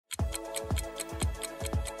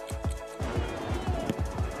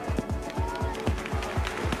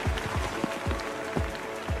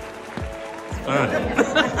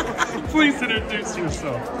son. Please introduce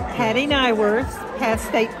yourself. Patty Neuwirth, past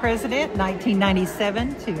state president, 1997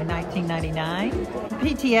 to 1999.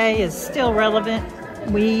 PTA is still relevant.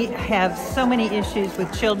 We have so many issues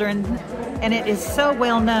with children, and it is so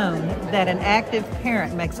well known that an active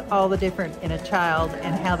parent makes all the difference in a child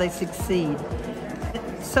and how they succeed.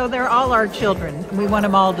 So they're all our children. We want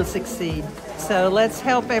them all to succeed. So let's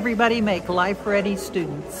help everybody make life-ready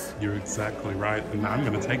students. You're exactly right, and I'm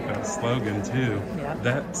going to take that slogan too. Yeah.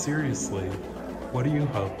 That seriously, what do you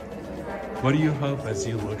hope? What do you hope as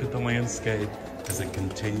you look at the landscape as it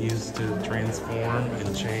continues to transform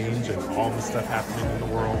and change and all the stuff happening in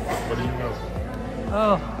the world? What do you hope?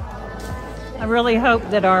 Oh, I really hope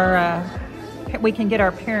that we can get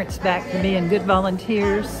our parents back to being good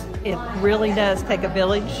volunteers. It really does take a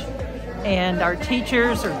village, and our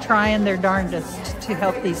teachers are trying their darndest to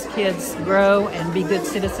help these kids grow and be good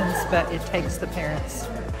citizens, but it takes the parents.